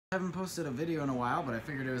I haven't posted a video in a while, but I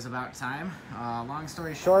figured it was about time. Long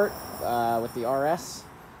story short, with the RS,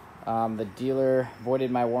 the dealer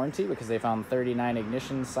voided my warranty because they found 39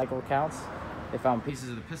 ignition cycle counts. They found pieces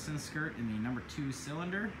of the piston skirt in the number 2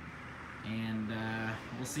 cylinder, and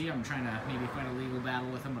we'll see. I'm trying to maybe fight a legal battle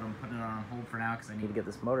with them, but I'm putting it on hold for now because I need to get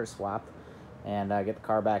this motor swapped and get the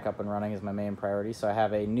car back up and running is my main priority. So I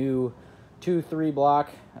have a new 2.3 block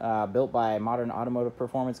built by Modern Automotive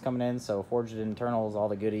Performance coming in, so forged internals, all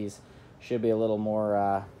the goodies. Should be a little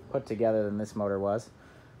more put together than this motor was.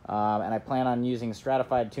 And I plan on using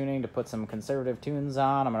stratified tuning to put some conservative tunes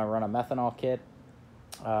on. I'm going to run a methanol kit,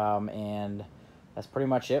 and that's pretty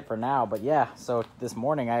much it for now. But yeah, so this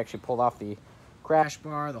morning I actually pulled off the crash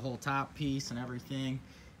bar, the whole top piece and everything,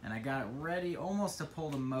 and I got it ready almost to pull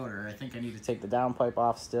the motor. I think I need to take the downpipe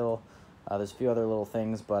off still. There's a few other little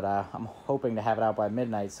things, but I'm hoping to have it out by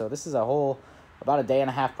midnight. So this is a whole, about a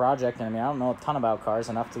day-and-a-half project. And I mean, I don't know a ton about cars,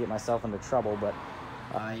 enough to get myself into trouble, but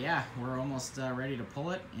yeah, we're almost ready to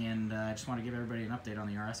pull it. And I just want to give everybody an update on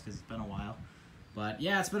the RS because it's been a while. But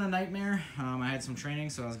yeah, it's been a nightmare. I had some training,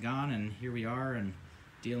 so I was gone, and here we are and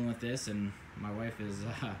dealing with this. And my wife is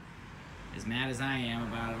as mad as I am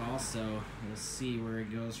about it all, so we'll see where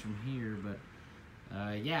it goes from here. But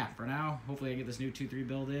yeah, for now, hopefully I get this new 2.3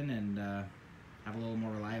 build in and have a little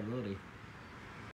more reliability.